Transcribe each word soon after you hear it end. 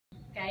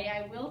today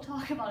I will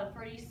talk about a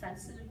pretty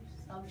sensitive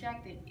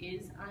subject. It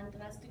is on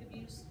domestic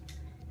abuse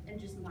and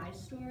just my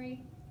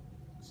story.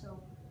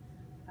 So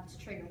that's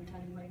triggering to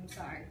anybody, I'm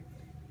sorry.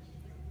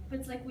 But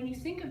it's like when you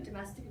think of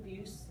domestic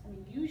abuse, I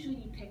mean, usually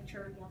you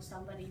picture,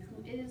 somebody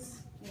who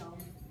is,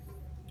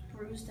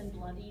 bruised and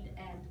bloodied,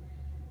 and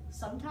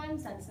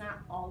sometimes that's not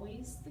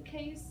always the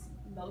case.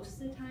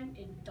 Most of the time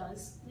it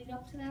does lead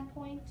up to that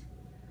point,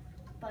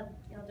 but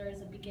there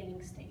is a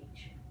beginning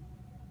stage.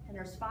 And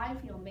there's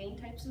 5 main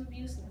types of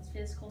abuse, and that's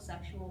physical,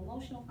 sexual,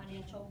 emotional,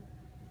 financial,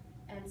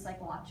 and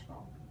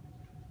psychological.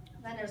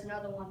 And then there's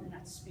another one, and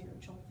that's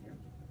spiritual, if you're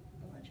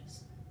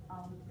religious.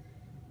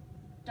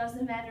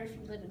 Doesn't matter if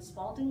you live in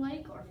Spalding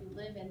Lake or if you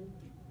live in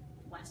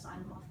West Side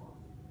of Buffalo.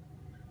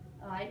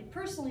 I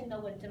personally know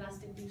what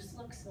domestic abuse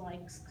looks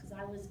like because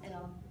I was in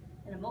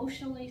an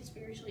emotionally,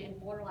 spiritually, and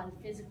borderline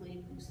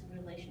physically abusive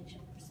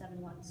relationship for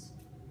 7 months.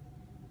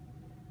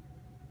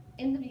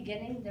 In the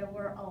beginning, there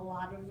were a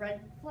lot of red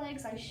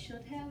flags I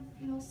should have,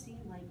 seen.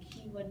 Like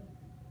he would,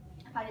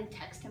 if I didn't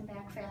text him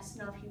back fast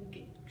enough, he would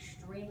get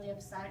extremely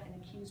upset and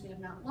accuse me of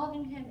not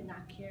loving him and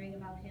not caring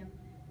about him,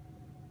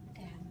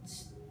 and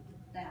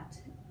that.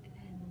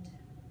 And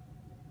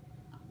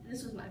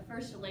this was my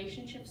first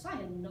relationship, so I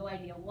had no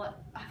idea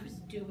what I was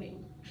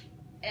doing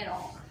at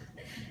all.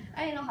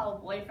 I didn't know how a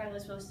boyfriend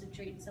was supposed to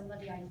treat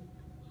somebody.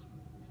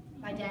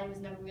 My dad was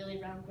never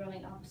really around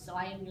growing up, so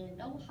I didn't really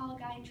know how a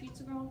guy treats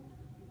a girl.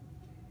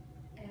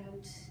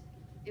 And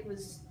it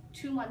was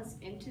 2 months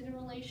into the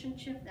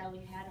relationship that we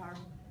had our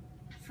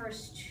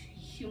first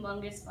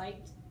humongous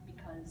fight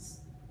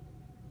because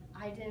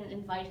I didn't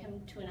invite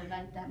him to an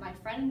event that my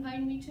friend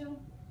invited me to.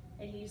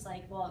 And he's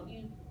like, well,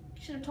 you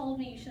should have told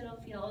me, you should have,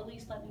 at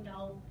least let me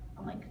know.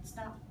 I'm like, it's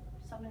not,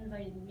 someone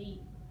invited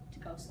me to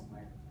go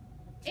somewhere.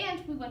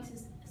 And we went to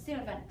the same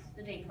event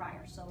the day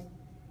prior, so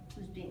he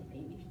was being a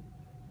baby.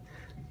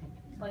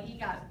 But he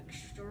got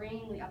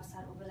extremely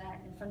upset over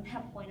that, and from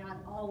that point on,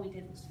 all we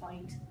did was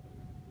fight.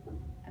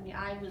 I mean,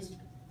 I was,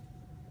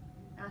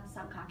 not to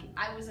sound cocky,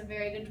 I was a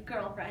very good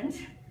girlfriend.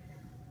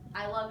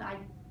 I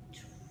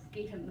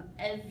gave him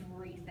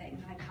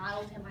everything. I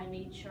coddled him, I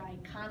made sure, I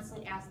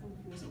constantly asked him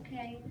if he was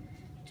okay,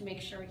 to make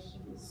sure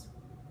he was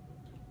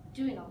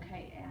doing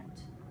okay.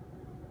 And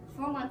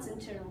 4 months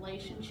into the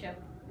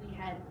relationship, we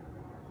had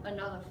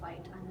another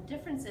fight on the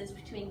differences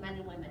between men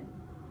and women.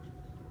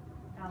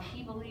 Now,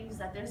 he believes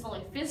that there's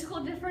only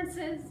physical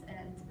differences,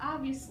 and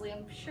obviously,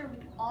 I'm sure we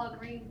can all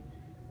agree,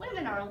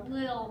 women are a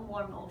little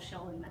more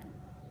emotional than men.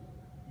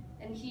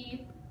 And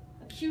he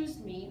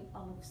accused me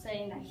of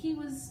saying that he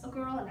was a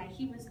girl and that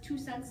he was too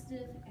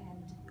sensitive,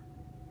 and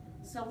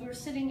so we were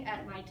sitting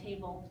at my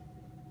table,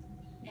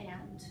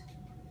 and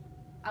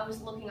I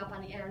was looking up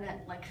on the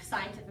internet, like,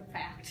 scientific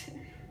fact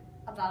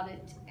about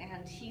it,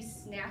 and he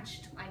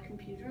snatched my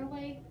computer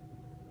away,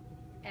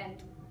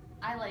 and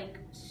I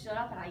stood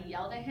up and I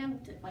yelled at him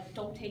to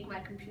don't take my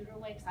computer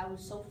away because I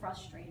was so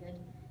frustrated.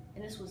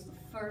 And this was the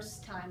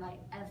first time I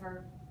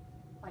ever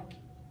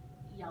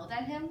yelled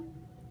at him.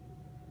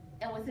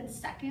 And within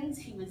seconds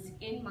he was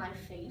in my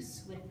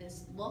face with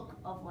this look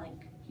of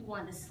he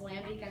wanted to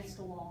slam me against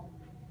the wall.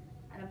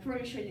 And I'm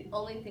pretty sure the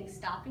only thing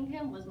stopping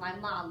him was my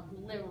mom, who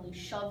literally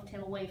shoved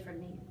him away from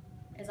me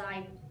as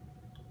I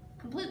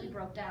completely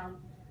broke down.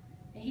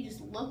 And he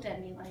just looked at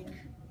me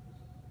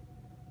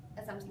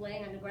as I was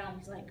laying on the ground,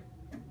 he's like,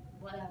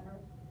 whatever.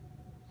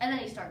 And then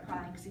he started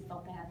crying because he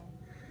felt bad.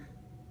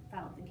 I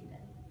don't think he did.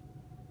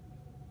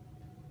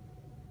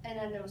 And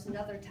then there was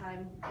another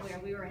time where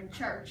we were in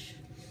church,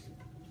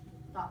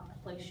 not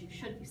a place you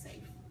should be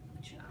safe,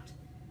 but you're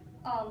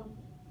not.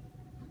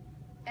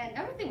 And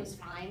everything was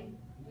fine.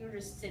 We were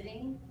just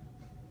sitting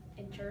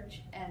in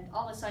church, and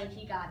all of a sudden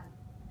he got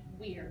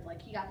weird.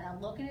 He got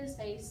that look in his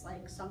face,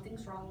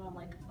 something's wrong. And I'm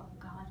like, oh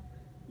God,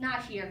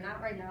 not here,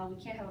 not right now.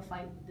 We can't have a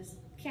fight. This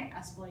can't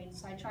escalate.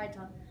 So I tried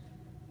to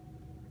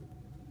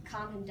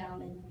calm him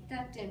down, and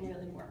that didn't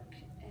really work.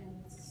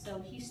 And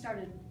so he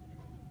started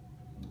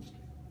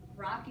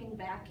rocking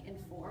back and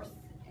forth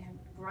and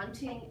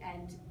grunting,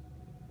 and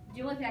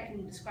the only thing I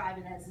can describe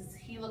it as is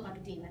he looked like a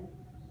demon.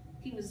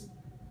 He was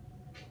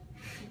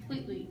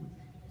completely,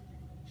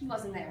 he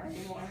wasn't there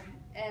anymore.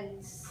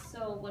 And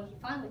so when he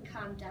finally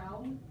calmed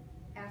down,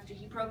 after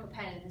he broke a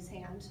pen in his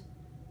hand,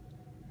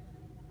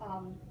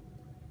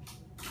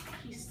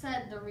 he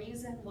said the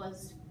reason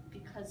was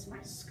because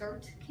my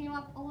skirt came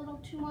up a little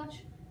too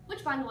much,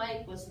 which, by the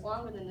way, was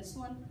longer than this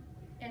one,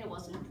 and it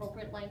was an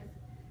appropriate length.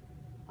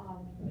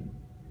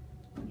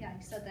 Yeah,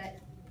 he said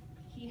that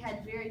he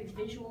had very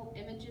visual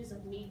images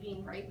of me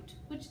being raped,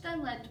 which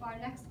then led to our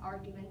next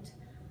argument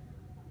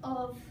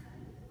of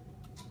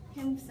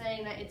him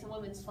saying that it's a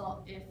woman's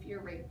fault if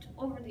you're raped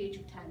over the age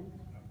of 10,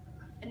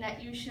 and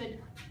that you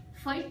should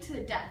fight to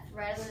the death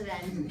rather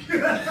than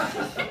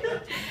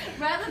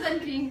rather than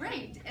being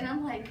raped. And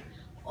I'm like,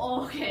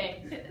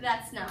 okay,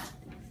 that's not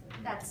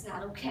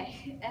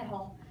okay at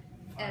all.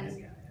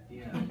 And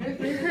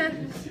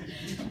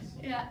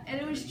yeah, and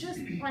it was just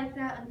like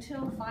that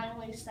until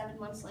finally 7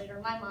 months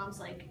later, my mom's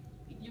like,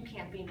 you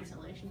can't be in this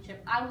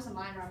relationship. I was a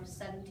minor, I was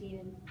 17,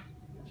 and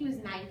he was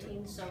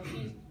 19, so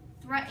she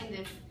threatened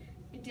if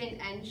it didn't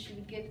end, she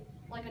would get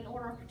like an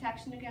order of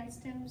protection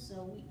against him,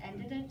 so we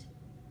ended it.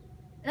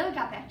 And then we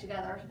got back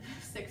together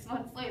 6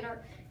 months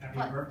later.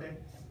 Happy birthday?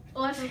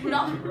 Well, actually,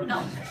 no,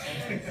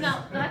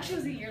 actually it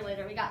was a year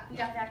later. We got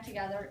back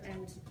together,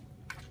 and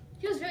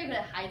he was very good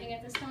at hiding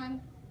at this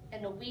time.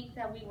 And the week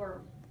that he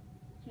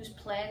was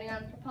planning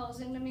on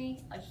proposing to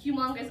me, a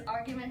humongous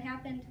argument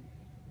happened,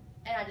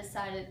 and I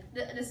decided,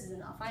 this is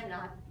enough. I'm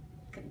not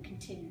going to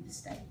continue to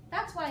stay.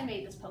 That's why I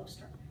made this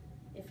poster.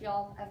 If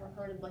y'all ever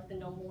heard of like the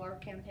No More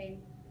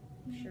campaign,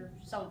 I'm sure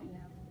some of you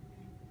have.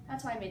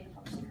 That's why I made the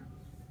poster.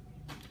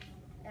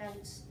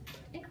 And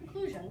in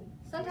conclusion,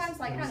 sometimes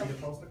like kind of. Can we see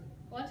the poster?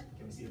 What?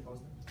 Can we see the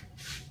poster?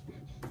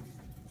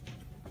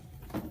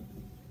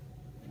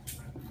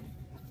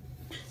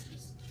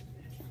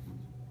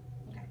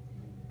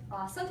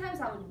 Sometimes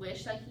I would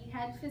wish that he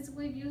had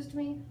physically abused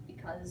me,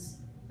 because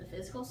the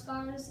physical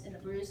scars and the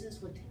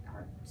bruises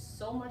are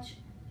so much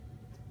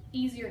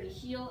easier to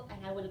heal,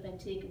 and I would have been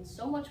taken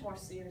so much more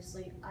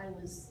seriously. I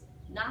was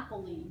not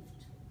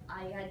believed.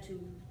 I had to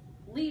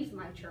leave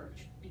my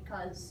church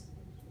because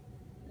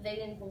they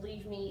didn't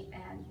believe me,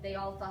 and they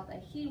all thought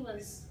that he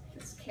was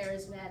this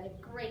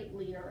charismatic, great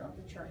leader of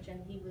the church,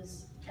 and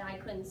I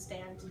couldn't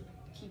stand to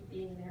keep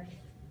being there.